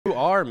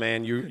are,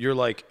 man. You're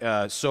like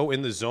so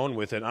in the zone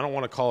with it. I don't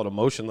want to call it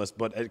emotionless,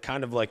 but it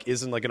kind of like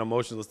isn't like an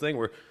emotionless thing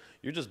where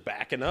you're just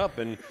backing up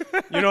and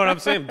you know what I'm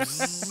saying?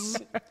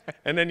 Bzzz,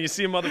 and then you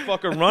see a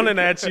motherfucker running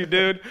at you,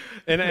 dude.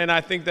 And I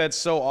think that's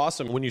so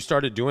awesome. When you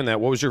started doing that,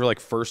 what was your like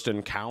first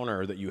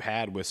encounter that you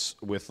had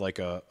with like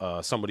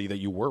somebody that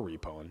you were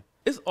repoing?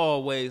 It's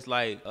always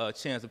like a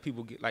chance of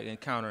people like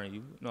encountering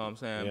you. You know what I'm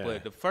saying? Yeah.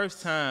 But the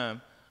first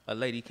time a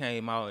lady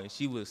came out and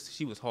she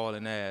was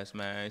hauling ass,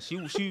 man. She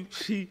I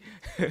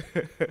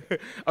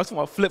was talking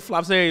about flip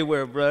flops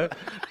everywhere, bro.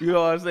 You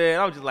know what I'm saying?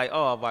 I was just like,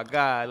 oh my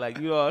God, like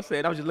you know what I'm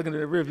saying? I was just looking at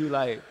the review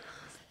like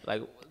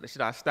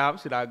should I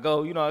stop? Should I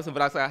go? You know what I'm saying?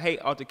 But I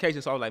hate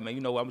altercation, so I was like, man,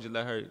 you know what? I'm just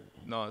let her, you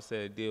know what I'm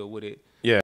saying, deal with it.